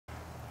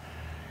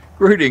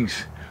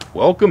Greetings.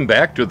 Welcome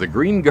back to the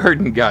Green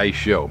Garden Guy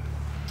Show.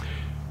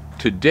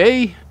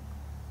 Today,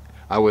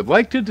 I would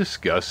like to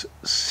discuss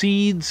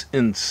seeds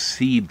and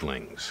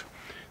seedlings.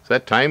 It's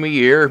that time of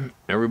year.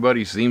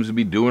 Everybody seems to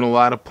be doing a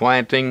lot of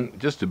planting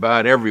just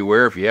about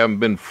everywhere. If you haven't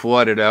been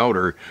flooded out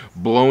or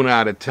blown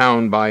out of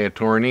town by a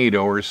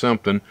tornado or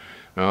something,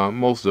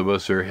 most of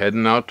us are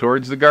heading out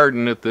towards the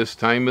garden at this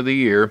time of the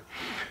year.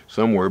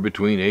 Somewhere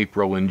between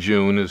April and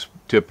June is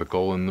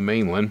typical in the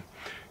mainland.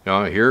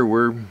 Here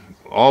we're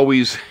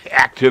always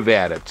active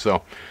at it,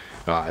 so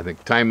I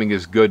think timing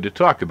is good to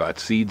talk about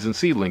seeds and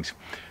seedlings.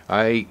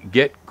 I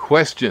get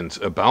questions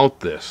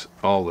about this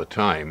all the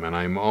time, and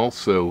I'm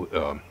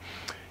also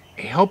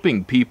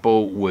helping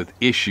people with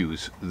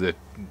issues that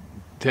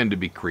tend to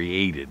be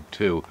created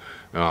too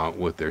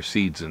with their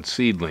seeds and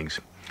seedlings.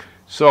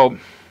 So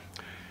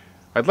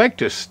I'd like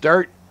to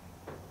start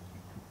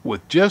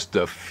with just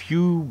a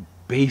few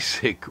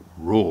basic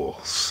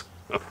rules,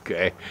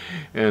 okay?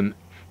 And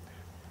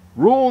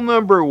rule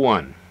number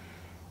one,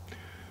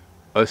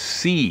 a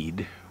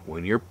seed,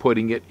 when you're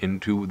putting it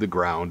into the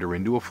ground or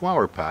into a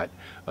flower pot,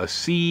 a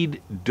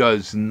seed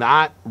does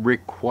not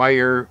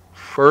require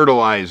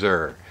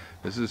fertilizer.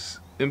 This is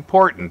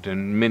important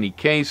in many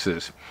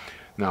cases.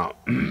 Now,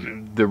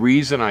 the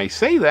reason I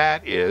say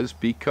that is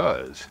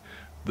because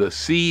the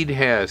seed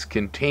has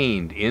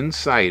contained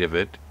inside of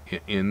it,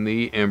 in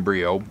the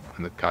embryo,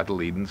 in the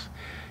cotyledons,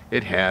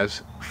 it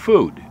has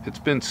food. It's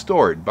been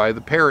stored by the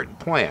parent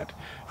plant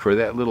for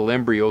that little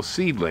embryo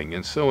seedling.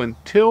 And so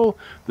until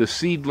the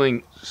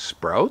seedling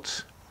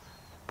sprouts,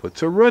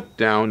 puts a root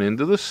down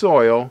into the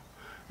soil,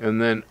 and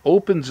then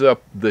opens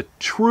up the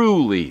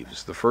true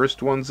leaves. The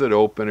first ones that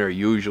open are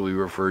usually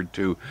referred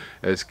to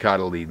as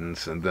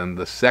cotyledons, and then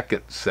the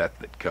second set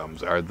that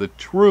comes are the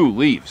true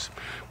leaves.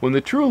 When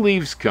the true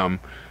leaves come,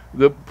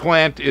 the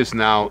plant is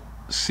now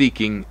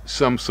seeking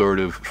some sort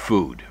of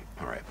food.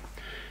 All right.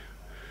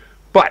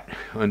 But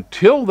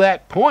until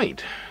that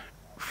point,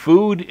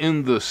 food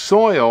in the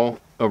soil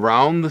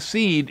around the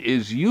seed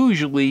is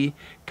usually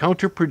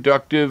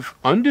counterproductive,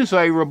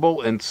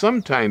 undesirable, and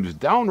sometimes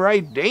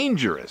downright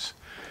dangerous.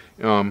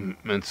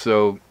 And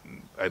so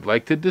I'd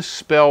like to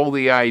dispel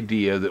the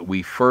idea that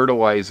we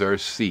fertilize our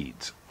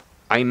seeds.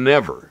 I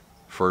never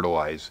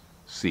fertilize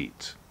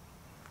seeds.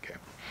 Okay.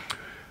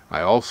 I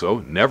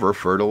also never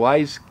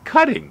fertilize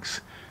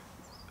cuttings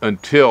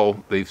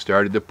until they've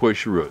started to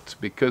push roots,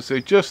 because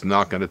they're just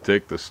not going to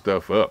take the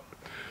stuff up.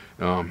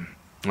 All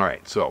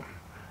right, so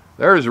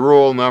there's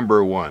rule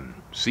number one.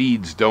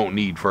 Seeds don't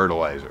need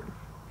fertilizer.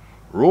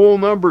 Rule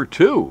number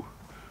two.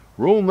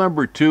 Rule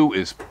number two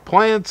is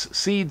plants,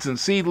 seeds, and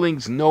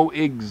seedlings know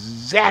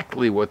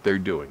exactly what they're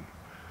doing.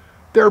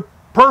 They're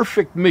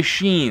perfect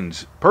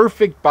machines,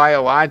 perfect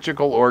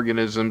biological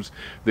organisms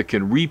that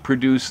can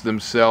reproduce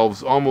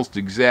themselves almost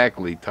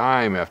exactly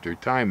time after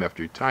time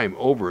after time,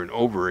 over and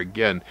over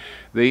again.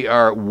 They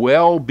are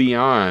well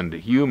beyond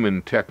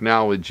human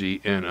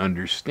technology and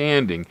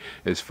understanding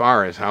as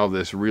far as how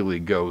this really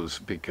goes,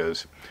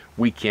 because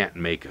we can't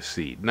make a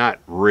seed. Not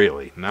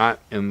really, not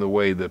in the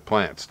way that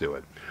plants do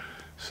it.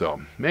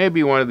 So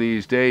maybe one of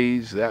these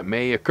days that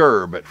may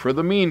occur, but for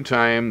the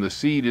meantime, the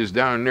seed is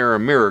down there a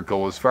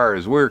miracle as far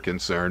as we're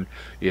concerned.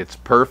 It's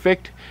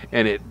perfect,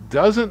 and it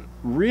doesn't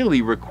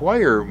really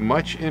require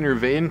much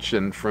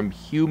intervention from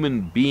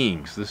human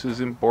beings. This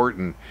is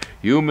important.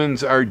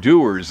 Humans are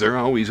doers. They're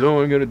always,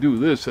 oh, I'm going to do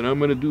this, and I'm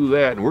going to do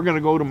that, and we're going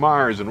to go to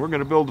Mars, and we're going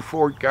to build a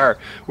Ford car.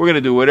 We're going to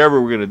do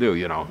whatever we're going to do,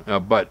 you know.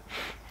 But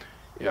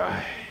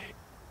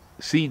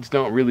seeds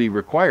don't really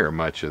require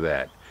much of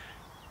that.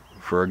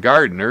 For a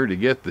gardener to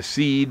get the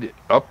seed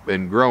up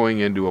and growing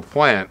into a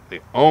plant,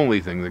 the only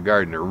thing the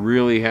gardener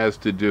really has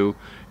to do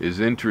is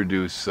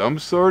introduce some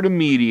sort of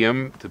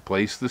medium to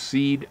place the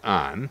seed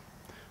on,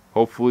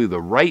 hopefully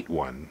the right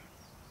one.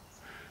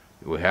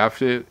 You have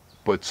to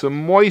put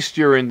some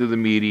moisture into the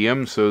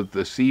medium so that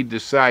the seed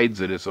decides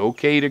that it's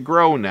okay to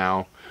grow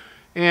now,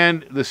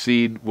 and the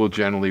seed will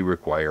generally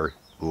require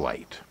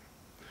light.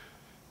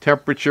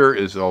 Temperature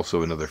is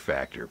also another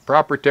factor.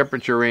 Proper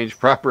temperature range,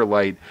 proper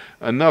light,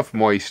 enough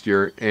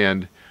moisture,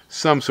 and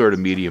some sort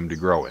of medium to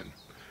grow in.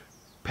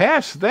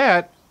 Past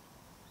that,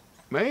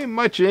 ain't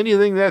much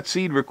anything that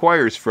seed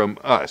requires from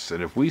us.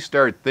 And if we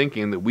start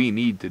thinking that we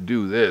need to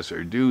do this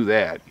or do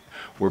that,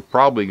 we're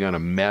probably going to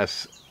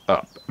mess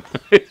up.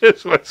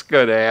 It's what's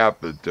going to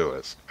happen to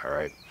us. All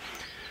right.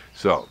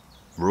 So,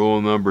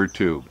 rule number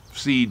two.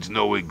 Seeds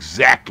know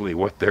exactly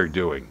what they're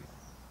doing.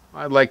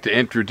 I'd like to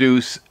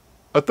introduce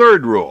a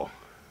third rule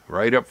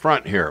right up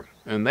front here,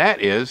 and that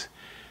is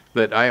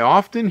that I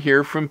often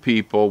hear from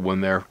people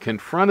when they're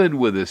confronted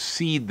with a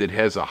seed that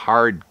has a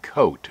hard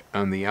coat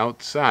on the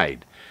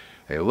outside.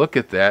 They look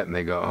at that and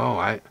they go,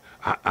 oh,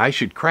 I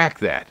should crack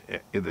that.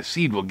 The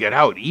seed will get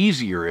out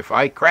easier if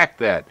I crack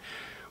that.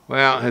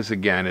 Well, as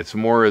again, it's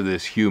more of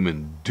this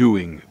human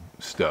doing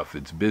stuff.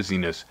 It's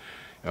busyness.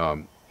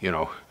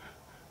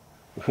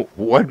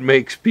 What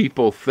makes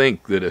people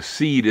think that a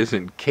seed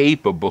isn't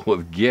capable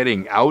of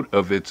getting out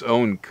of its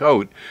own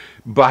coat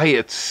by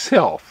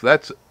itself?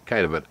 That's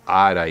kind of an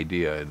odd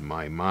idea in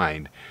my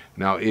mind.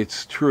 Now,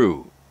 it's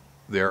true.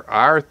 There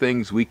are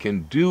things we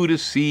can do to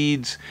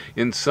seeds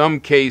in some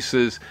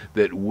cases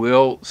that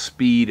will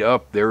speed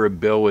up their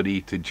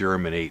ability to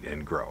germinate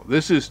and grow.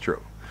 This is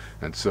true.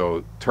 And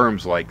so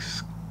terms like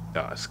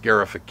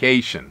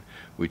scarification,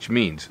 which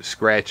means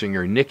scratching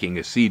or nicking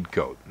a seed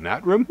coat,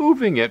 not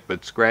removing it,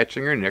 but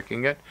scratching or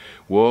nicking it,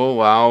 will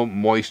allow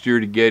moisture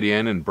to get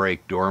in and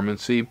break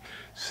dormancy.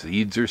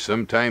 Seeds are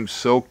sometimes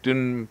soaked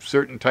in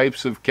certain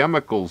types of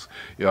chemicals.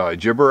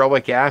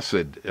 Gibberellic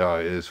acid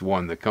is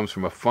one that comes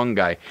from a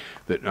fungi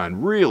that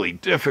on really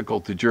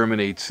difficult to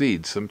germinate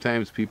seeds.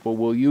 Sometimes people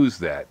will use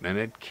that, and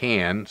it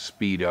can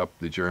speed up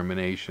the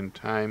germination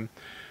time.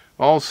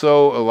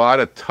 Also, a lot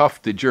of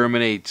tough to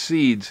germinate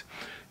seeds,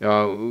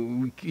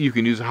 you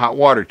can use a hot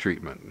water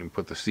treatment and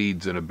put the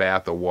seeds in a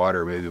bath of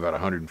water, maybe about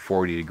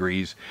 140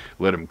 degrees,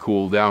 let them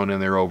cool down in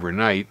there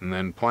overnight, and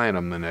then plant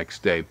them the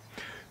next day.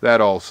 That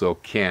also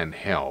can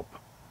help.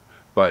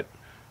 But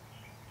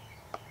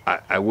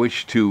I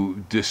wish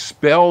to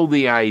dispel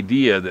the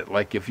idea that,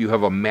 like, if you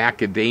have a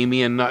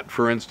macadamia nut,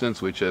 for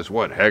instance, which has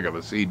one heck of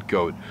a seed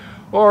coat,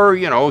 or,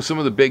 you know, some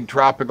of the big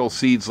tropical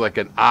seeds like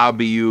an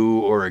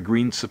abiu or a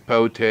green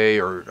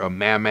sapote or a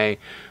mame,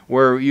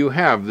 where you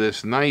have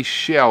this nice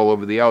shell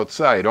over the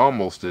outside,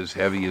 almost as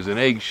heavy as an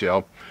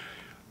eggshell,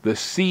 the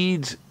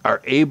seeds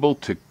are able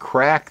to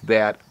crack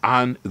that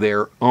on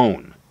their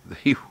own.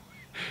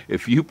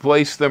 If you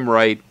place them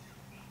right,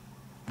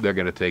 they're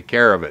going to take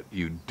care of it.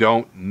 You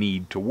don't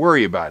need to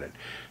worry about it.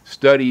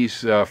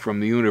 Studies from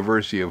the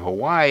University of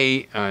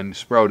Hawaii on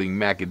sprouting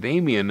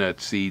macadamia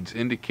nut seeds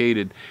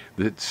indicated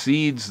that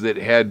seeds that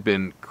had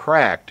been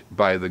cracked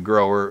by the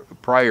grower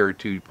prior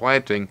to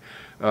planting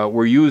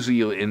were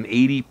usually an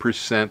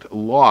 80%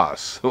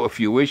 loss. So if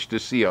you wish to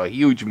see a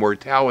huge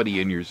mortality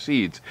in your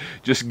seeds,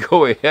 just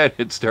go ahead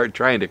and start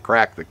trying to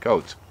crack the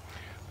coats.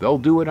 They'll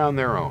do it on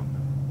their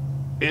own.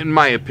 In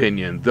my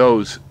opinion,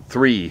 those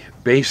three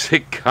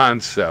basic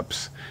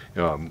concepts,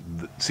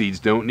 seeds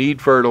don't need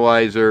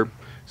fertilizer,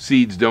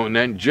 seeds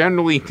don't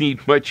generally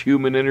need much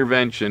human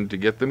intervention to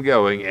get them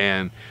going,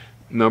 and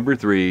number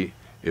three,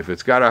 if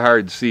it's got a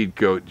hard seed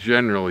coat,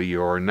 generally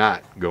you're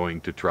not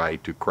going to try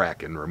to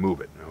crack and remove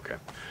it. Okay,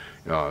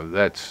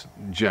 that's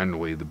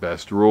generally the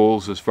best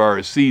rules as far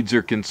as seeds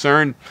are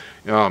concerned.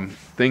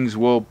 Things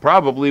will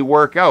probably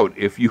work out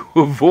if you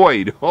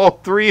avoid all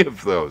three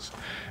of those.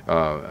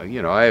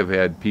 You know, I have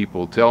had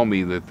people tell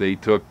me that they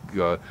took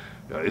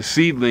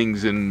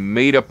seedlings and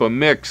made up a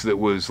mix that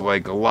was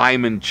like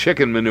lime and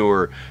chicken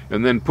manure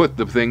and then put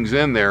the things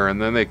in there,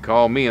 and then they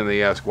call me and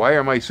they ask, why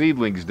are my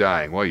seedlings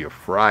dying? Well, you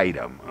fried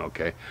them.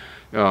 Okay.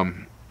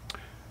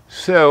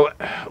 So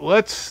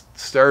let's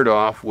start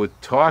off with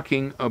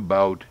talking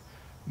about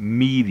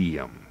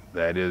medium.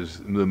 That is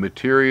the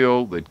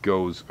material that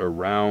goes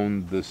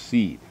around the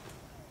seed.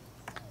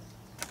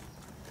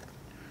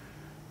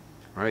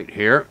 Right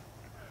here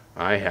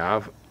I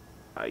have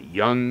a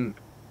young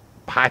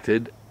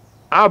potted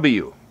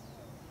abiu.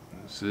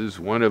 This is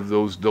one of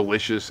those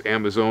delicious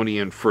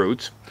Amazonian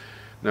fruits.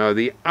 Now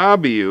the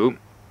abiu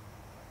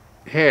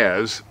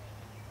has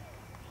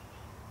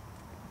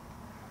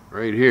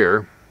right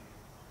here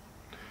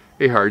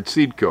a hard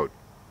seed coat.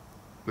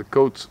 The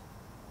coat's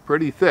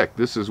pretty thick.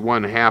 This is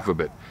one half of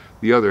it.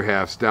 The other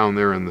half's down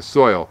there in the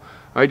soil.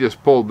 I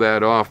just pulled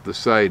that off the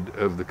side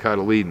of the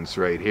cotyledons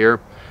right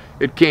here.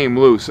 It came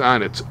loose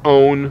on its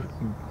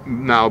own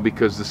now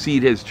because the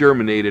seed has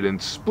germinated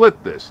and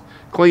split this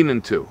clean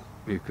in two.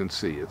 You can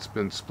see it's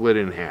been split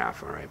in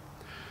half. All right,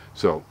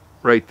 so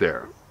right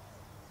there,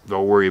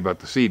 don't worry about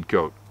the seed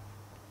coat.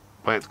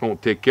 Plant's going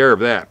to take care of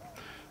that.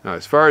 Now,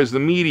 as far as the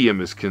medium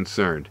is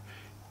concerned,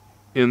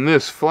 in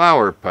this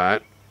flower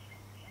pot,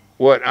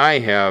 what I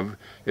have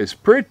is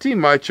pretty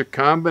much a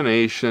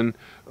combination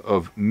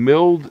of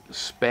milled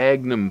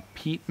sphagnum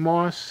peat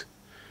moss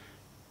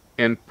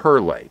and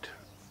perlite.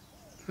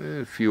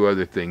 A few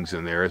other things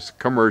in there. It's a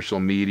commercial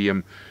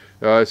medium.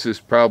 This is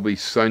probably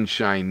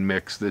Sunshine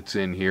Mix that's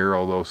in here,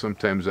 although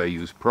sometimes I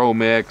use Pro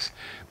Mix.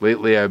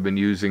 Lately I've been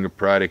using a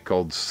product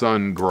called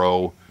Sun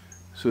Grow.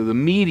 So the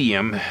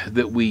medium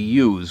that we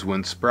use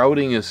when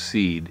sprouting a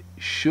seed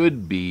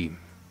should be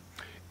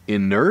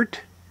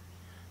inert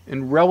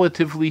and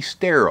relatively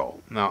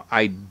sterile. Now,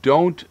 I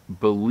don't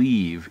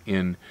believe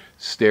in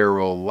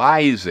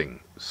sterilizing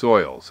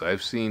soils.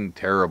 I've seen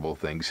terrible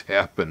things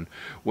happen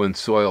when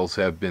soils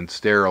have been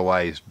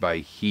sterilized by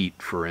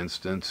heat, for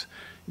instance.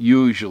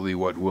 Usually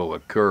what will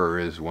occur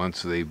is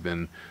once they've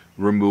been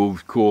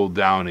removed, cooled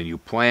down, and you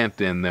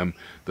plant in them,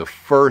 the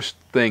first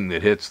thing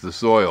that hits the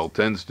soil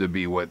tends to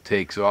be what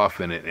takes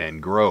off in it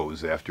and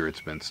grows after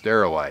it's been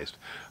sterilized.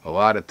 A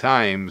lot of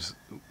times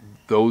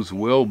those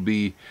will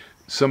be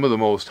some of the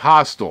most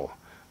hostile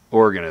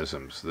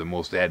organisms, the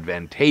most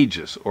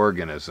advantageous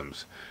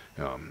organisms.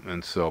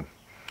 And so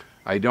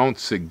I don't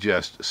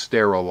suggest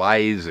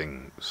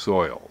sterilizing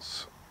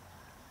soils.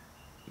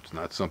 It's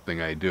not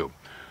something I do.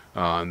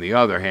 On the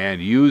other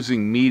hand,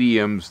 using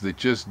mediums that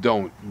just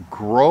don't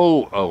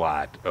grow a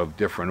lot of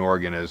different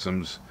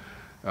organisms,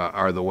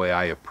 are the way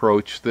I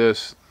approach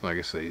this. Like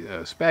I say,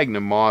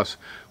 sphagnum moss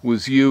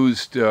was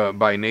used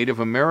by Native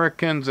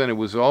Americans, and it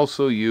was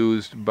also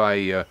used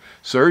by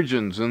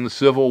surgeons in the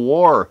Civil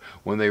War.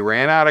 When they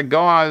ran out of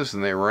gauze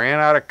and they ran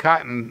out of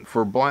cotton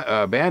for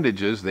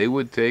bandages, they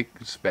would take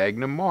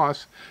sphagnum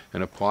moss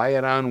and apply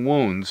it on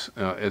wounds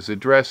as a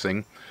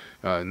dressing.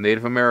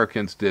 Native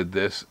Americans did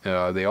this.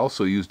 They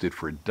also used it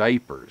for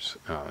diapers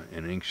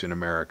in ancient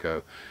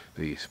America,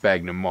 the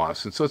sphagnum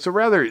moss. And so it's a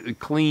rather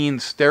clean,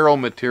 sterile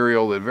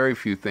material that very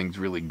few things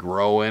really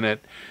grow in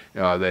it.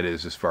 That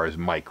is, as far as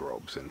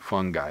microbes and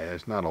fungi.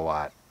 There's not a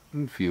lot,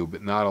 few,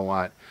 but not a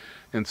lot.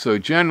 And so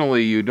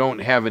generally you don't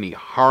have any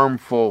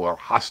harmful or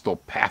hostile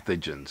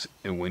pathogens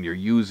when you're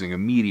using a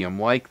medium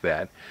like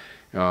that.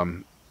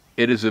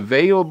 It is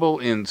available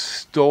in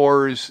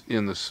stores,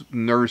 in the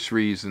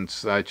nurseries and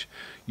such,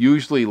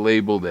 usually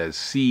labeled as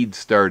seed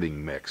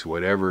starting mix,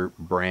 whatever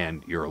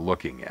brand you're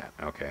looking at,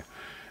 okay?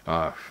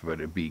 But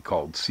it'd be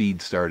called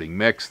seed starting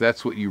mix.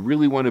 That's what you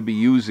really want to be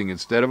using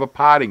instead of a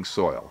potting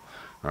soil,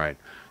 all right?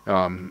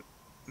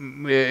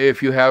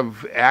 If you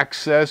have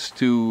access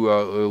to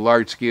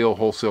large-scale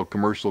wholesale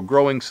commercial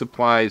growing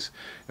supplies,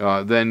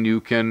 then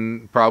you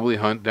can probably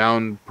hunt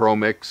down Pro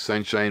Mix,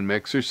 Sunshine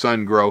Mix, or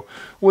Sun Grow,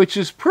 which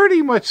is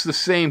pretty much the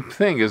same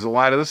thing as a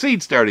lot of the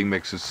seed starting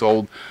mixes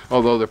sold,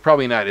 although they're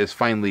probably not as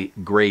finely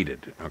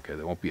graded. Okay,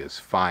 they won't be as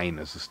fine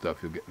as the stuff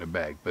you'll get in a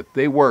bag, but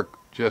they work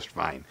just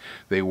fine.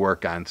 They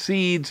work on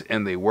seeds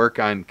and they work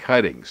on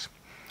cuttings.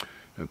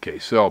 Okay,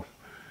 so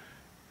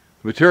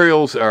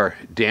materials are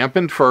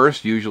dampened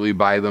first. Usually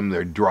by them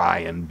they're dry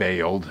and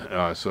baled.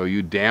 So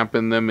you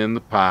dampen them in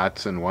the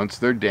pots, and once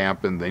they're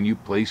dampened, then you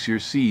place your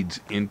seeds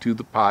into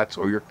the pots,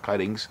 or your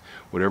cuttings,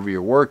 whatever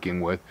you're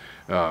working with,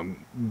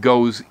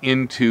 goes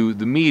into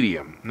the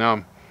medium.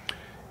 Now,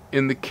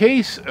 in the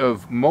case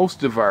of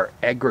most of our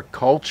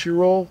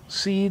agricultural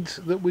seeds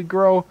that we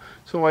grow,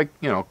 so like,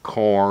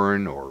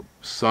 corn or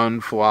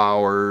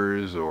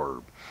sunflowers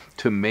or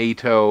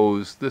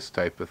tomatoes, this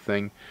type of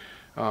thing,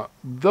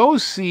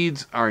 those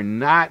seeds are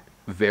not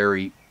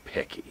very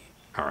picky,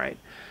 all right?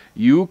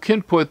 You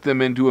can put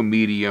them into a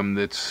medium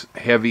that's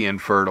heavy in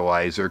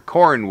fertilizer.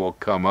 Corn will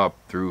come up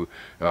through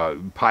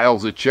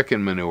piles of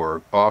chicken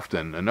manure,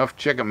 often. Enough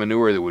chicken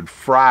manure that would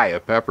fry a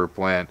pepper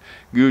plant.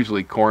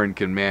 Usually corn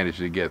can manage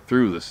to get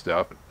through the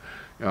stuff.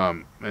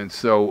 And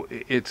so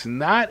it's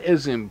not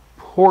as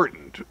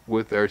important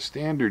with our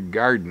standard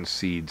garden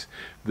seeds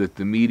that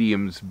the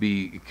mediums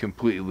be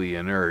completely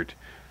inert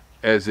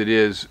as it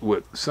is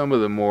with some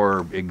of the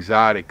more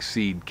exotic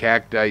seed,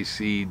 cacti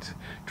seeds,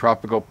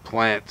 tropical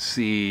plant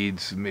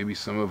seeds, maybe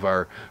some of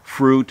our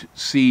fruit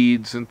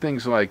seeds and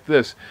things like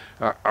this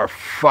are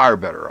far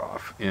better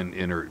off in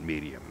inert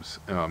mediums.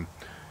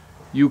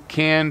 You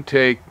can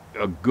take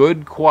a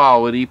good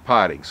quality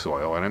potting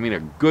soil, and I mean a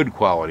good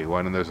quality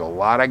one, and there's a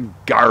lot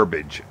of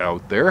garbage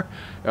out there.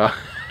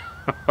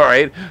 All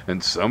right,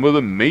 and some of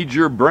the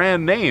major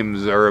brand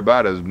names are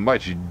about as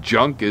much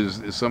junk as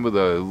some of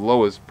the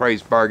lowest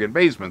price bargain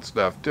basement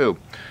stuff too.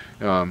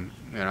 And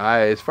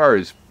as far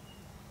as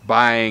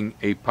buying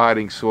a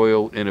potting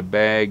soil in a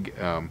bag,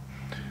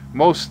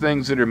 most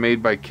things that are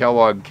made by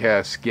Kellogg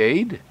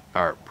Cascade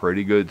are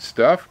pretty good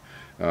stuff.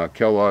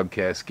 Kellogg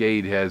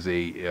Cascade has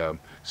a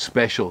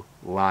special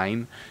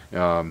line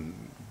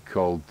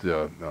called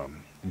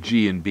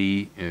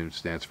G&B, and it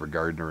stands for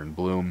Gardner and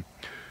Bloom.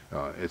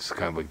 It's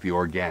kind of like the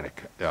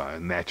organic,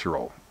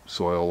 natural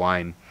soil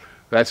line.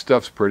 That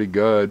stuff's pretty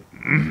good.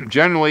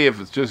 Generally, if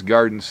it's just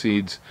garden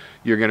seeds,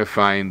 you're going to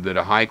find that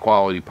a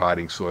high-quality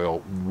potting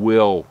soil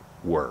will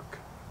work.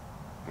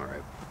 All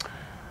right.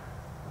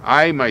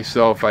 I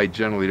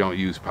generally don't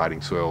use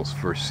potting soils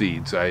for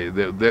seeds.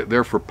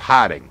 They're for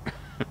potting.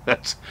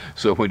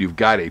 So when you've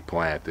got a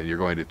plant and you're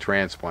going to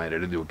transplant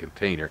it into a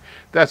container,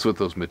 that's what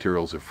those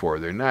materials are for.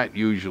 They're not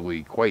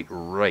usually quite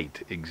right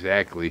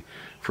exactly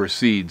for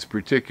seeds,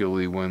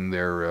 particularly when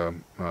they're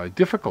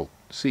difficult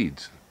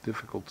seeds.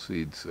 Difficult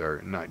seeds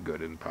are not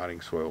good in potting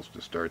soils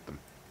to start them.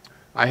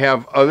 I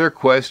have other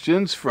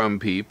questions from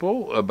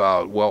people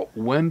about, well,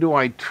 when do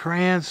I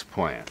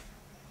transplant?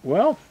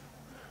 Well,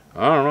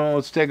 I don't know.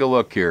 Let's take a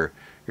look here.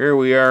 Here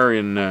we are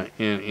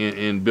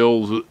in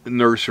Bill's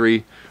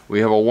nursery. We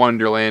have a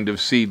wonderland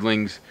of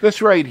seedlings.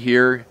 This right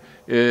here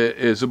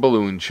is a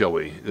balloon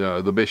chili,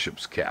 the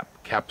bishop's cap,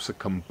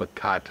 Capsicum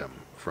baccatum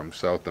from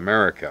South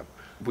America.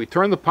 If we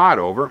turn the pot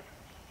over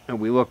and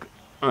we look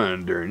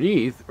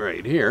underneath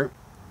right here,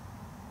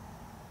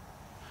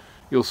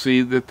 you'll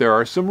see that there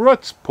are some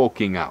roots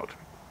poking out.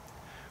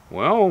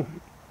 Well,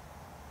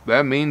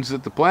 that means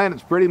that the plant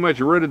is pretty much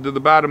rooted to the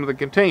bottom of the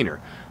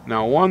container.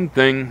 Now, one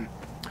thing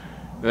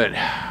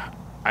that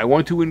I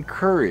want to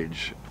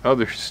encourage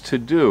others to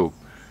do,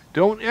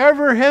 don't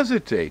ever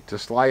hesitate to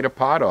slide a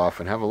pot off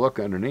and have a look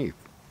underneath.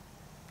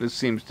 This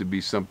seems to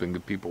be something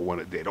that people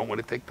they don't want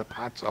to take the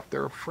pots off.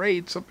 They're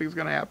afraid something's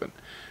going to happen.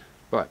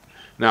 But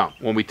now,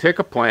 when we take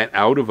a plant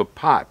out of a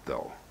pot,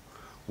 though,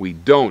 we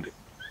don't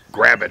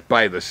grab it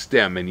by the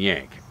stem and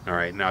yank. All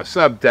right, now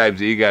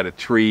sometimes you got a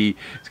tree,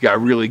 it's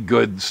got really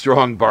good,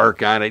 strong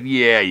bark on it.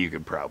 Yeah, you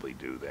could probably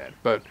do that.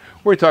 But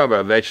we're talking about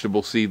a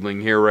vegetable seedling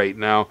here right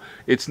now.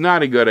 It's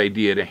not a good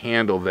idea to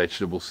handle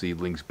vegetable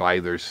seedlings by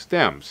their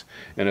stems.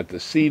 And if the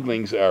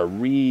seedlings are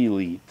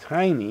really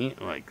tiny,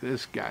 like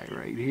this guy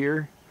right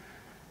here,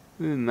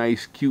 a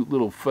nice, cute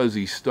little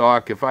fuzzy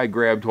stalk, if I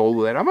grabbed hold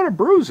of that, I'm going to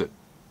bruise it.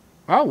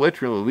 I'll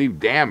literally leave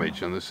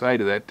damage on the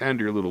side of that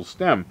tender little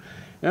stem.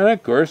 And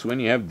of course, when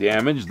you have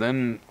damage,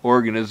 then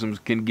organisms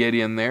can get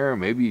in there.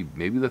 Maybe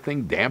the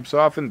thing damps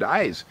off and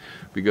dies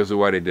because of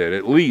what it did.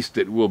 At least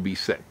it will be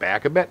set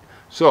back a bit.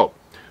 So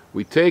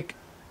we take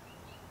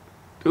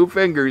 2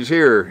 fingers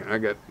here. I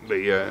got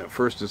the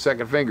first and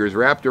second fingers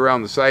wrapped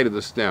around the side of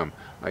the stem.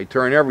 I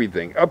turn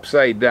everything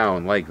upside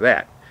down like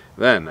that.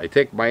 Then I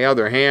take my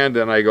other hand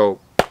and I go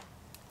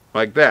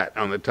like that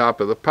on the top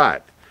of the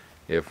pot.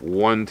 If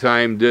one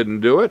time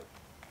didn't do it,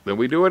 then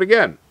we do it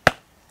again.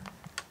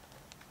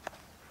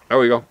 There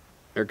we go.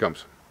 Here it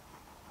comes.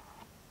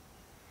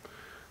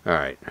 All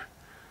right.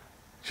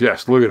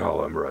 Just look at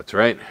all them roots,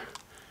 right?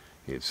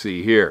 You can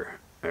see here,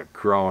 they're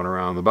crawling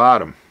around the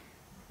bottom.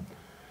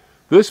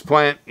 This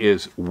plant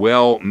is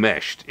well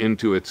meshed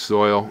into its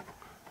soil.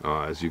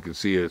 As you can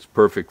see, it's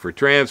perfect for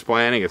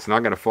transplanting. It's not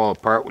going to fall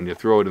apart when you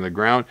throw it in the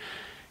ground.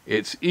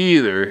 It's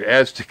either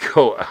has to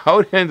go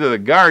out into the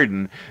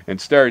garden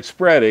and start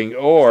spreading,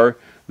 or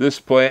this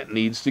plant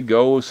needs to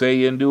go,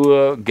 say, into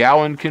a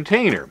gallon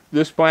container.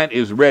 This plant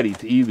is ready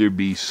to either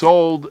be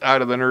sold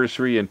out of the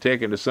nursery and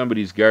taken to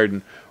somebody's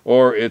garden,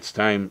 or it's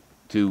time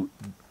to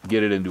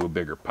get it into a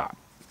bigger pot.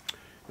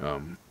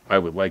 I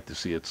would like to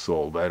see it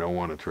sold. I don't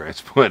want to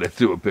transplant it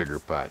to a bigger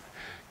pot.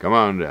 Come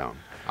on down.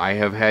 I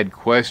have had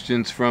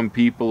questions from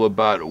people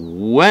about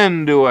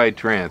when do I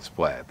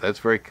transplant. That's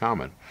very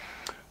common.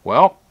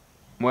 Well,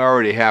 we're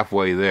already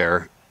halfway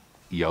there.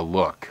 You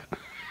look.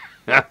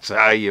 That's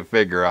how you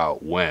figure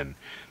out when.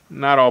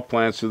 Not all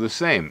plants are the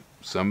same.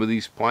 Some of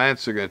these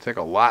plants are going to take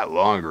a lot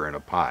longer in a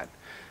pot.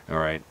 All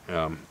right.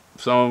 Some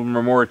of them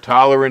are more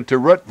tolerant to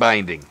root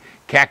binding.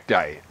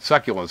 Cacti,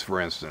 succulents, for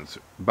instance.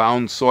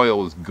 Bound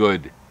soil is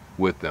good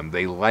with them.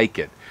 They like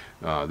it.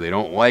 They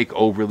don't like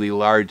overly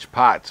large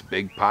pots.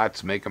 Big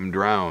pots make them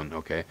drown.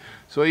 Okay.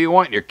 So you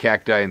want your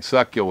cacti and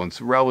succulents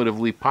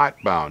relatively pot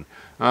bound.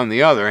 On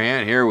the other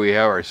hand, here we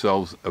have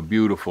ourselves a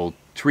beautiful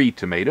tree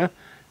tomato.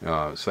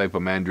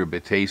 Cypomandra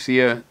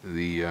batacea,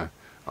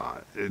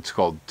 it's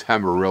called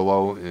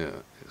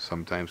tamarillo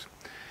sometimes.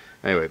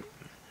 Anyway,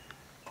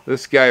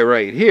 this guy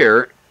right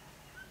here,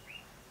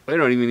 I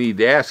don't even need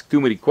to ask too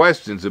many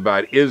questions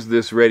about, is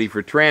this ready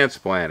for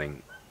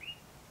transplanting?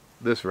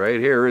 This right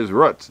here is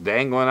roots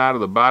dangling out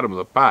of the bottom of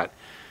the pot.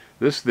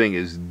 This thing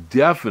is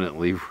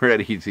definitely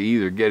ready to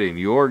either get in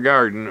your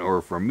garden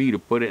or for me to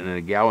put it in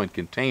a gallon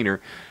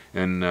container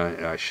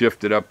and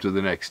shift it up to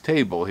the next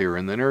table here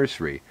in the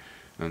nursery.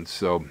 And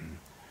so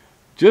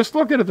just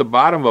looking at the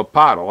bottom of a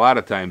pot a lot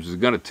of times is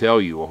going to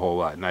tell you a whole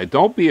lot. Now,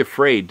 don't be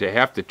afraid to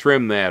have to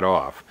trim that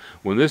off.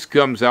 When this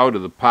comes out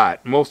of the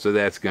pot, most of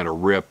that's going to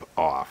rip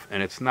off,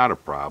 and it's not a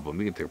problem.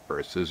 You can take a pair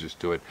of scissors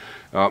to it.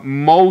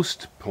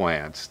 Most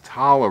plants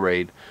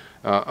tolerate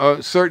a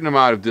certain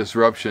amount of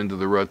disruption to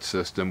the root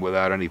system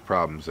without any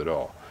problems at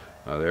all.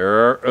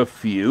 There are a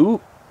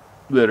few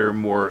that are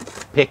more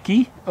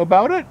picky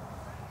about it.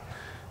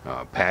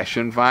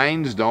 Passion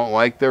vines don't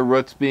like their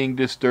roots being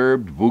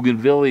disturbed.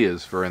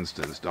 Bougainvilleas, for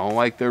instance, don't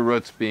like their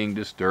roots being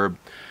disturbed.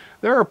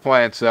 There are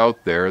plants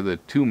out there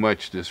that too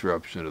much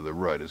disruption of the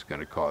root is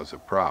going to cause a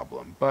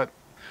problem. But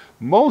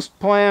most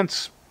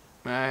plants,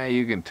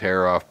 you can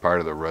tear off part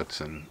of the roots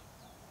and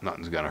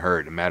nothing's going to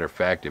hurt. As a matter of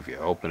fact, if you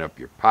open up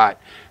your pot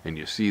and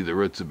you see the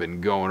roots have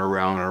been going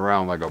around and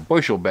around like a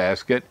bushel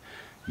basket,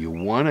 you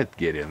want to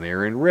get in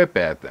there and rip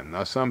at them.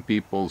 Now, some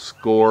people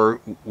score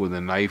with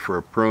a knife or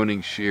a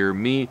pruning shear.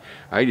 Me,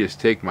 I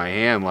just take my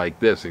hand like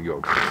this and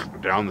go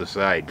down the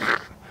side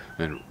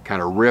and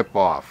kind of rip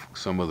off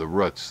some of the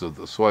roots so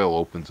the soil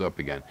opens up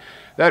again.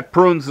 That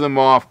prunes them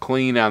off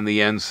clean on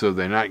the ends so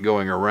they're not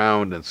going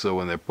around, and so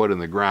when they're put in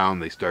the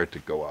ground, they start to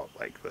go out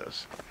like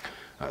this.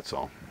 That's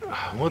all.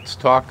 Let's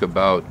talk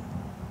about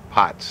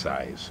pot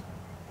size.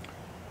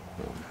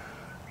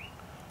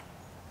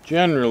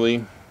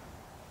 Generally,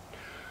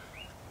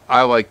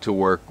 I like to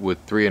work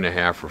with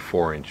 3.5 or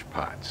 4 inch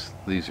pots.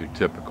 These are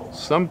typical.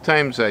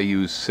 Sometimes I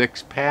use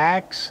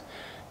 6-packs.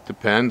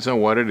 Depends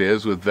on what it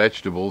is. With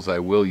vegetables, I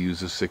will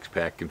use a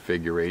 6-pack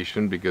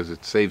configuration because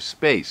it saves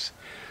space.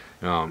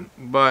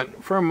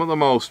 But for the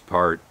most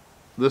part,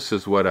 this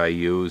is what I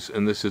use,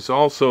 and this is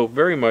also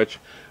very much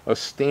a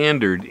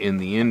standard in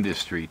the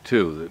industry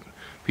too, that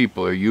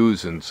people are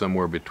using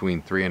somewhere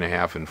between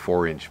 3.5 and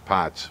 4 inch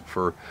pots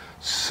for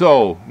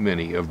so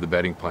many of the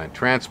bedding plant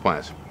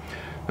transplants.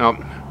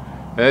 Now,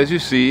 as you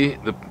see,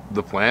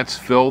 the plants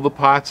fill the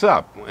pots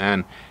up,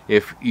 and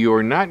if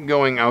you're not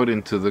going out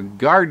into the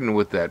garden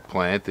with that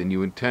plant and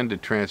you intend to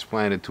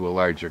transplant it to a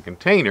larger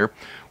container,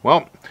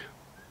 well,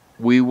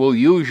 we will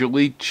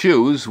usually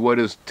choose what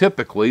is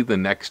typically the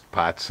next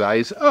pot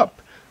size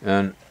up.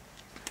 And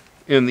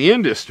In the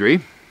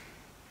industry,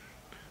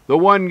 the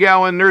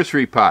 1-gallon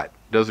nursery pot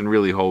doesn't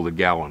really hold a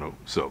gallon,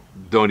 so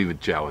don't even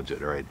challenge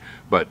it, all right?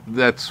 But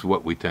that's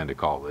what we tend to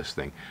call this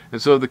thing.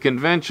 And so the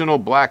conventional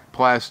black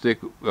plastic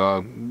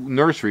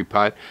nursery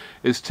pot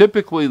is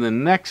typically the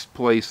next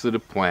place that a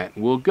plant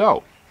will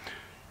go.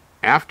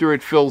 After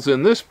it fills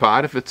in this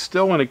pot, if it's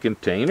still in a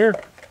container,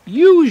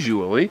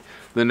 usually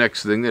the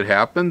next thing that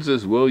happens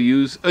is we'll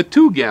use a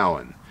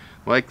 2-gallon,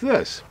 like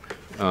this.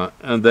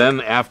 And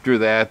then after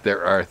that,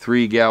 there are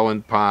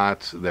 3-gallon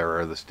pots. There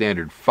are the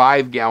standard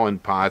 5-gallon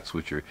pots,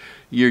 which are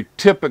your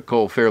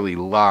typical fairly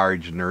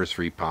large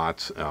nursery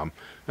pots.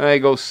 They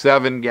go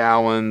 7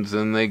 gallons,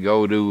 and they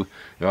go to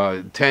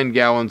 10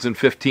 gallons and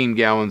 15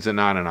 gallons, and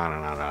on and on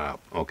and on and on.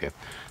 Okay,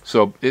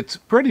 so it's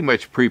pretty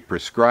much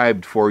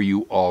pre-prescribed for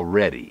you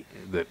already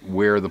that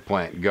where the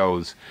plant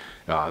goes.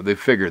 They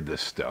figured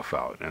this stuff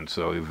out, and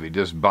so if you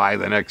just buy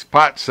the next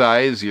pot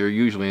size, you're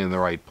usually in the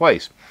right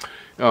place.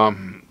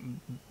 The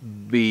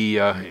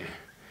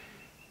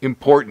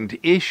important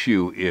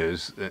issue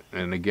is,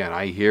 and again,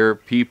 I hear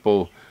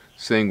people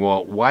saying,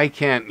 well, why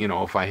can't,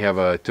 if I have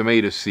a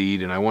tomato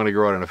seed and I want to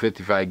grow it in a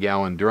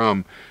 55-gallon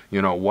drum,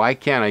 why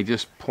can't I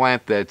just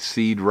plant that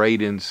seed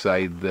right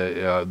inside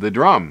the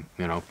drum,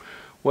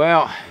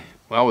 Well,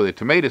 with a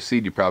tomato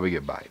seed, you probably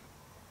get by.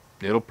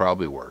 It'll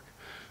probably work.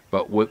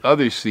 But with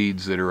other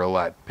seeds that are a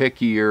lot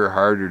pickier,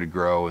 harder to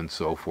grow, and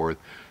so forth,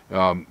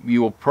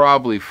 you will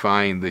probably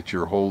find that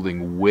you're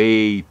holding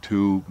way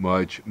too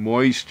much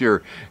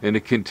moisture in a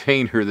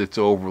container that's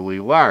overly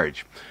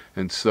large.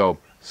 And so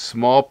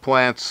small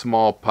plants,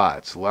 small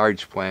pots,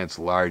 large plants,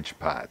 large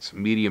pots,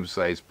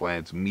 medium-sized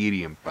plants,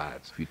 medium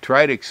pots. If you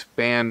try to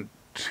expand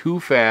too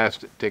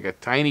fast, take a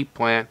tiny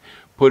plant,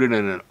 put it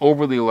in an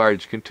overly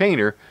large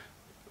container,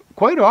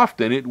 quite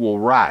often it will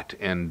rot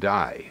and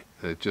die.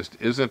 There just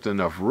isn't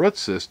enough root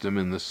system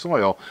in the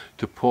soil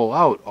to pull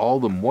out all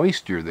the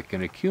moisture that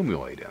can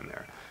accumulate in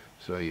there.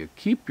 So you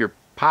keep your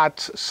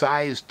pots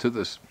sized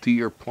to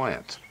your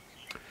plants.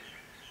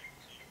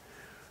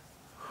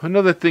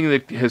 Another thing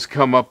that has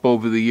come up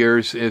over the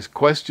years is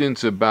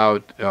questions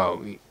about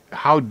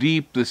how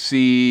deep the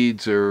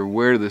seeds or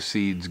where the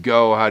seeds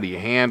go. How do you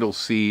handle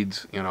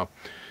seeds?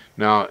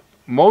 Now,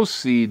 most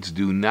seeds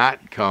do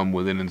not come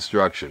with an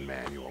instruction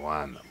manual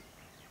on them.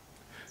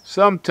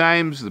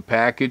 Sometimes the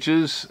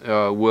packages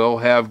will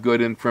have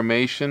good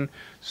information.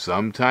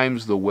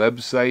 Sometimes the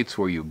websites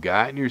where you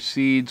got your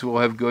seeds will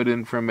have good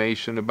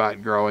information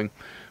about growing.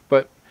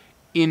 But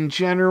in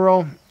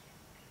general,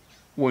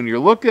 when you're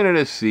looking at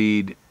a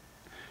seed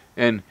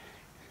and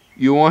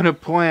you want to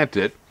plant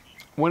it,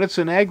 when it's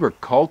an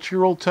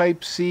agricultural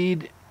type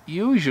seed,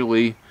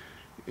 usually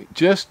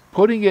just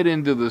putting it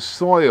into the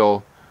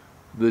soil,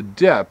 the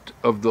depth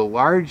of the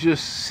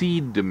largest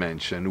seed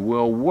dimension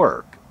will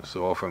work.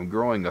 So if I'm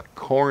growing a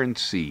corn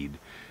seed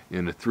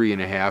in a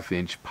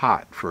 3.5-inch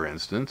pot, for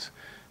instance,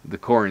 the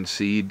corn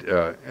seed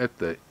at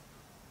the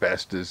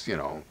best is,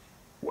 1/4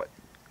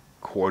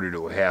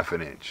 to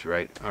 1/2 inch,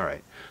 right? All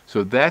right.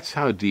 So that's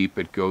how deep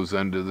it goes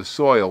under the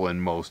soil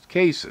in most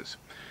cases.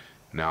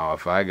 Now,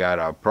 if I got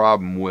a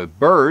problem with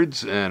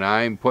birds and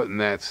I'm putting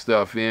that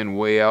stuff in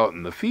way out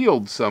in the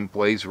field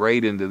someplace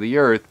right into the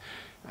earth,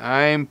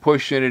 I'm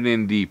pushing it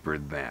in deeper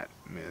than that.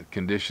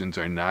 Conditions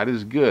are not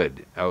as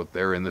good out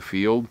there in the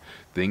field.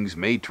 Things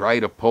may try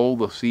to pull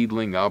the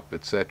seedling up,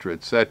 etc.,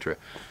 etc.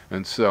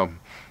 And so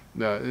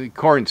the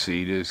corn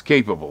seed is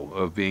capable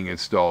of being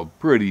installed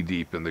pretty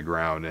deep in the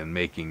ground and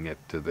making it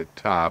to the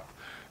top.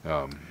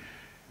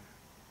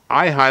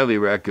 I highly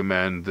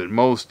recommend that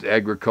most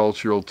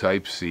agricultural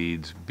type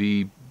seeds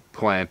be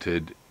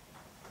planted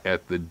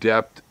at the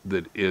depth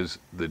that is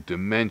the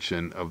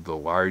dimension of the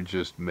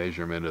largest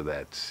measurement of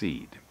that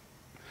seed.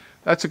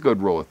 That's a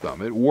good rule of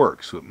thumb. It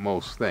works with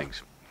most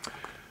things.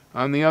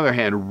 On the other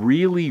hand,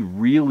 really,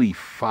 really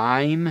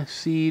fine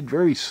seed,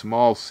 very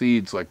small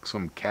seeds like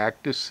some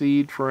cactus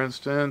seed, for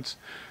instance,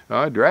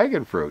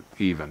 dragon fruit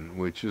even,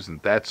 which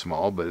isn't that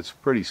small, but it's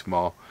pretty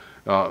small.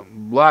 A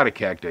lot of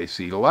cacti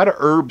seed, a lot of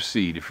herb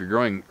seed, if you're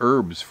growing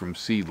herbs from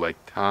seed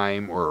like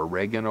thyme or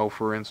oregano,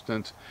 for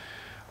instance.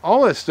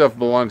 All that stuff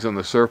belongs on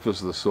the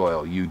surface of the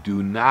soil. You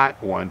do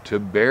not want to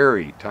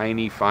bury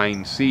tiny,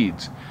 fine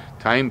seeds.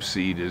 Thyme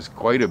seed is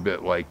quite a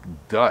bit like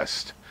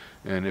dust,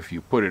 and if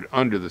you put it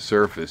under the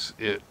surface,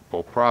 it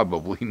will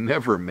probably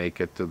never make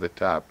it to the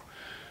top.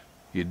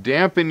 You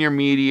dampen your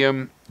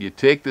medium, you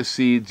take the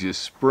seeds, you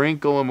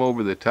sprinkle them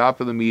over the top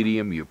of the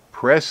medium, you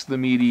press the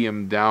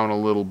medium down a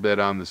little bit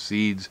on the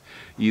seeds,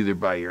 either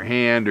by your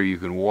hand or you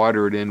can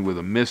water it in with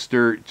a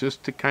mister,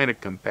 just to kind of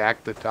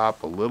compact the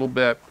top a little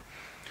bit.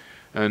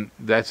 And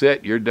that's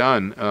it, you're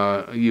done.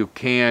 You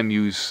can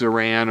use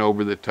saran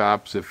over the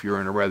tops if you're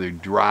in a rather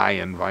dry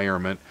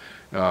environment.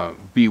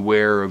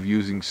 Beware of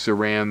using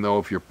saran, though,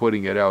 if you're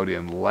putting it out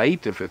in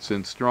light. If it's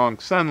in strong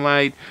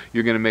sunlight,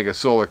 you're going to make a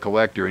solar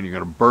collector and you're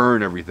going to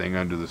burn everything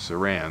under the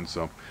saran.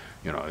 So,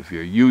 if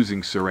you're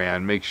using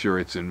saran, make sure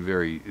it's in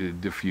very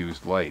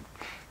diffused light.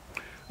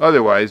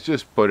 Otherwise,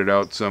 just put it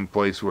out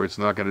someplace where it's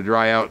not going to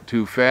dry out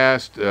too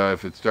fast.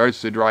 If it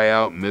starts to dry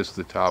out, miss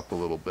the top a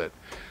little bit.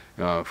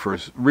 For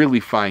really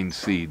fine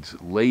seeds,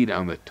 laid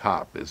on the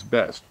top is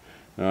best.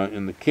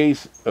 In the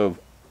case of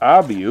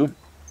abiu,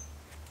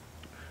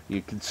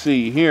 you can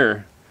see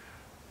here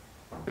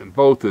in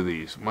both of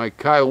these, my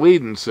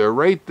cotyledons are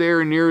right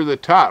there near the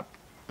top.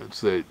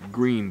 That's the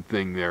green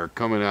thing there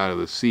coming out of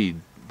the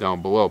seed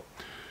down below.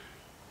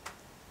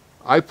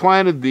 I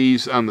planted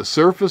these on the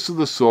surface of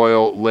the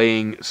soil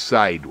laying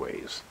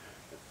sideways.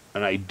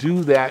 And I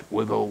do that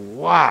with a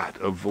lot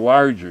of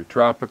larger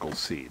tropical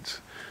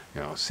seeds.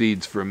 You know,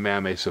 seeds for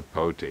mame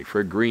sapote,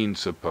 for green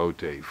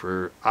sapote,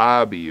 for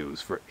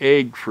abius, for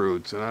egg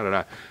fruits,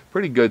 and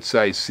pretty good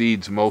sized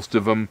seeds, most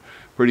of them.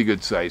 Pretty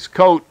good sized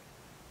coat.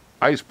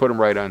 I just put them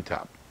right on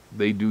top.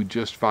 They do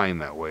just fine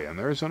that way. And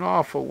there's an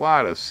awful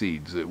lot of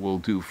seeds that will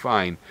do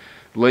fine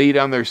laid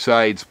on their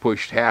sides,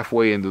 pushed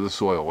halfway into the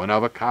soil. An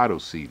avocado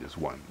seed is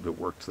one that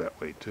works that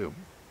way too.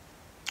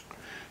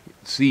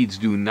 Seeds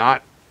do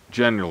not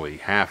generally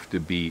have to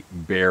be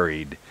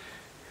buried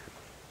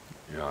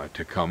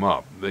to come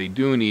up. They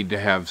do need to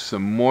have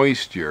some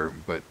moisture,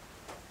 but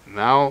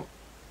now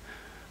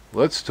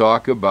let's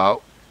talk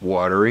about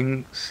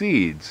watering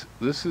seeds.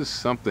 This is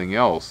something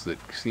else that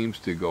seems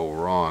to go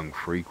wrong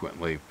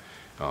frequently.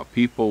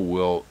 People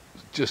will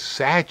just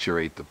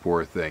saturate the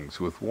poor things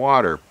with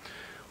water.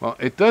 Well,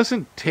 it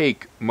doesn't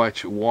take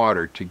much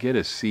water to get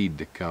a seed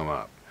to come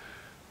up.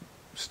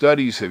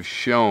 Studies have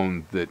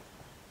shown that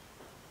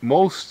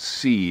most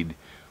seed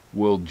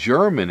will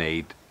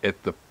germinate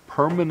at the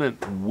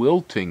permanent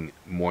wilting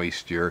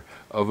moisture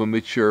of a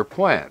mature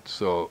plant.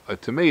 So a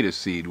tomato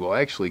seed will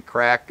actually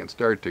crack and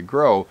start to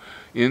grow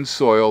in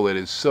soil that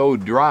is so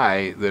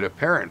dry that a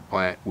parent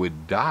plant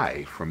would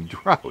die from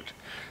drought.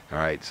 All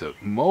right, so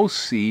most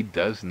seed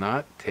does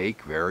not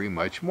take very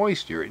much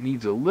moisture. It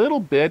needs a little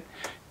bit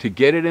to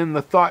get it in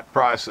the thought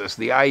process,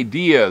 the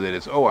idea that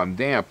it's, oh, I'm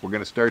damp, we're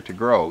going to start to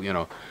grow,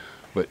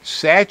 But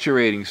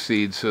saturating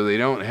seeds so they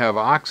don't have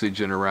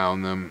oxygen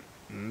around them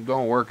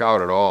don't work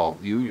out at all.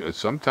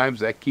 Sometimes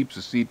that keeps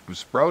the seed from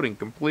sprouting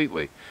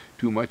completely.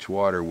 Too much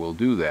water will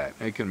do that.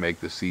 It can make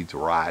the seeds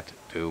rot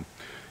too.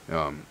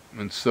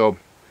 And so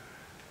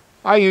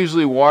I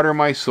usually water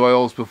my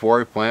soils before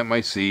I plant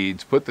my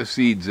seeds, put the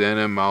seeds in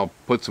them. I'll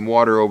put some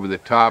water over the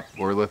top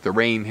or let the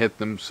rain hit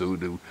them so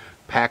to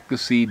pack the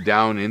seed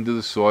down into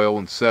the soil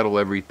and settle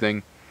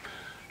everything.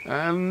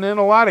 And in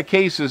a lot of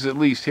cases, at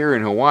least here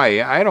in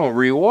Hawaii, I don't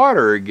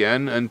re-water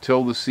again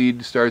until the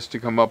seed starts to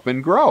come up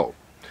and grow.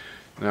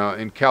 Now,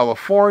 in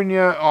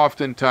California,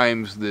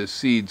 oftentimes the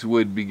seeds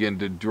would begin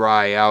to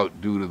dry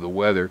out due to the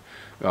weather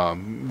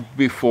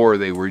before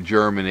they were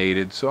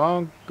germinated. So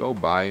I'll go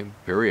by and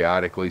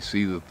periodically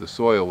see that the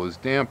soil is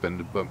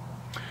dampened. But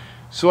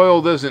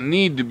soil doesn't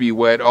need to be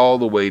wet all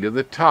the way to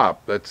the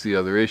top. That's the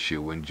other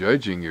issue. When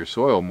judging your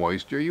soil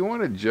moisture, you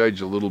want to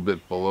judge a little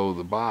bit below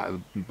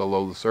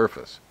the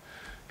surface.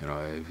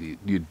 If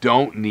you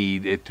don't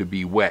need it to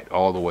be wet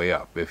all the way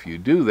up. If you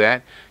do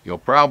that, you'll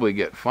probably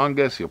get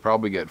fungus. You'll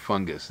probably get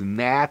fungus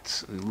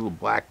gnats, little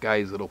black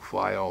guys that'll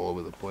fly all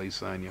over the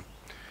place on you.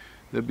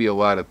 There'll be a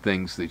lot of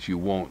things that you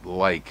won't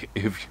like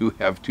if you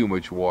have too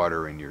much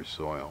water in your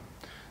soil.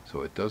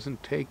 So it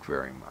doesn't take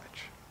very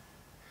much.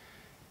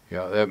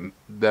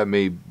 That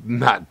may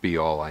not be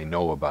all I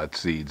know about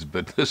seeds,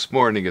 but this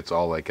morning it's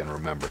all I can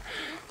remember.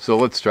 So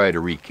let's try to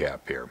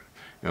recap here.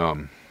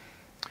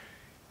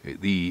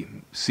 The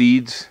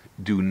seeds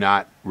do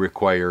not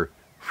require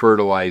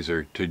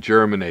fertilizer to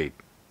germinate.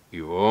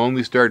 You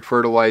only start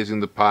fertilizing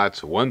the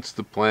pots once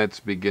the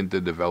plants begin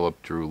to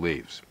develop true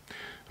leaves.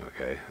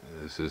 Okay,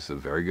 this is a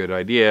very good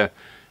idea.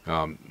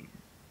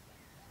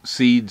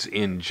 Seeds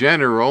in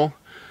general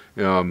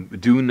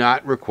do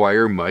not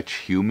require much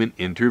human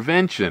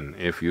intervention.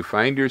 If you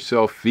find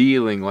yourself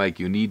feeling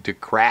like you need to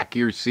crack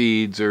your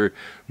seeds or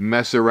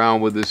mess around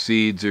with the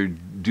seeds or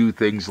do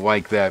things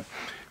like that,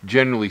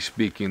 generally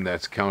speaking,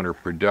 that's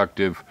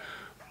counterproductive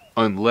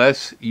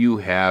unless you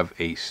have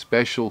a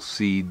special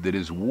seed that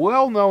is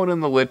well known in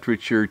the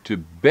literature to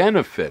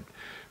benefit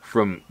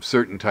from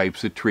certain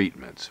types of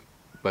treatments.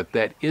 But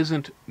that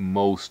isn't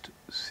most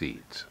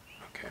seeds.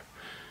 Okay.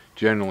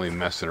 Generally,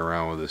 messing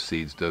around with the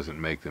seeds doesn't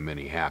make them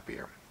any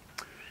happier.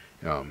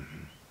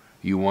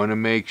 You want to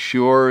make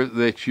sure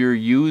that you're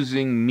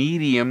using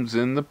mediums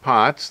in the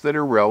pots that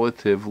are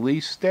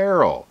relatively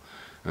sterile.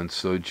 And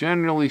so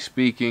generally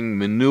speaking,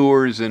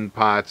 manures in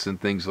pots and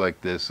things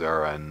like this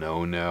are a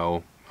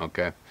no-no,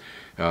 okay?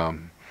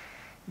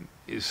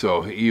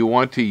 So you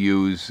want to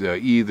use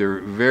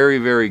either very,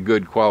 very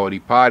good quality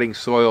potting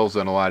soils,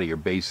 and a lot of your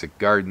basic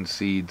garden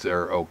seeds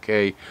are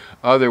okay.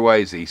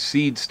 Otherwise, a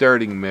seed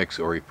starting mix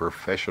or a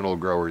professional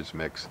grower's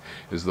mix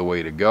is the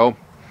way to go.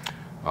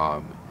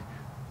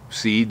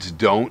 Seeds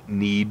don't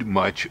need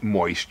much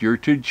moisture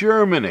to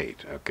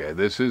germinate. Okay,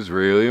 this is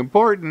really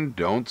important.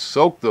 Don't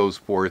soak those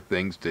poor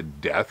things to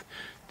death.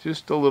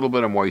 Just a little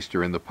bit of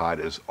moisture in the pot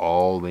is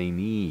all they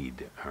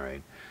need. All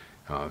right.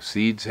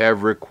 Seeds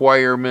have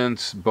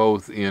requirements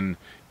both in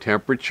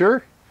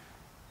temperature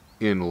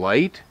in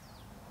light,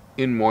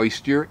 in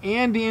moisture,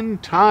 and in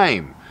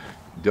time.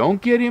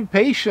 Don't get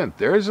impatient.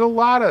 There's a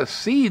lot of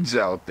seeds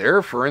out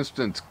there. For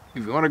instance,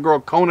 if you want to grow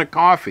a cone of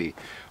coffee,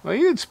 well,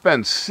 you'd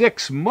spend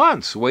 6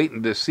 months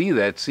waiting to see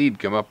that seed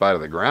come up out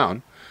of the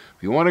ground.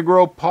 If you want to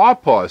grow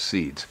pawpaw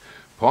seeds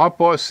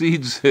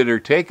that are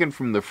taken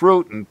from the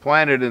fruit and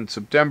planted in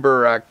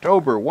September or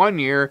October one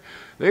year,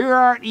 they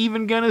aren't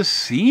even going to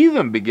see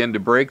them begin to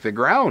break the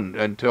ground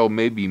until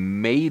maybe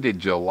May to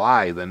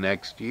July the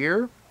next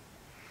year.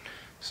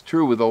 It's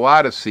true with a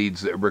lot of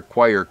seeds that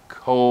require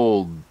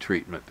cold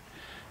treatment.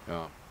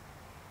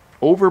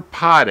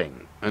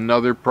 Overpotting,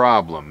 another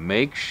problem.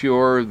 Make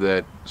sure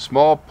that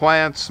small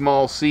plants,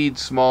 small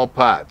seeds, small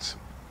pots.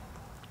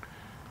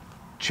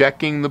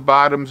 Checking the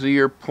bottoms of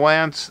your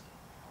plants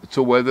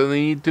so whether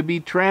they need to be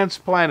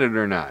transplanted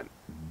or not.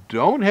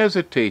 Don't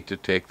hesitate to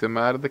take them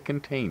out of the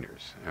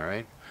containers, all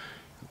right?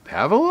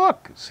 Have a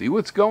look, see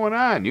what's going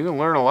on. You can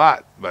learn a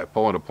lot by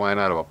pulling a plant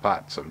out of a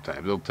pot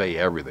sometimes. They'll tell you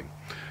everything.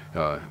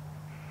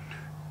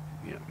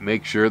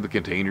 Make sure the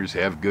containers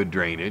have good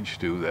drainage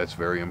too. That's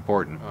very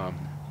important.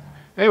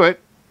 Anyway,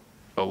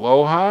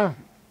 aloha,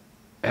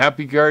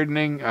 happy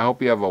gardening. I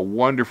hope you have a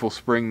wonderful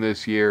spring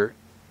this year.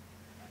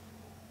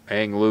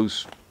 Hang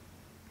loose.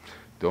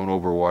 Don't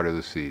overwater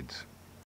the seeds.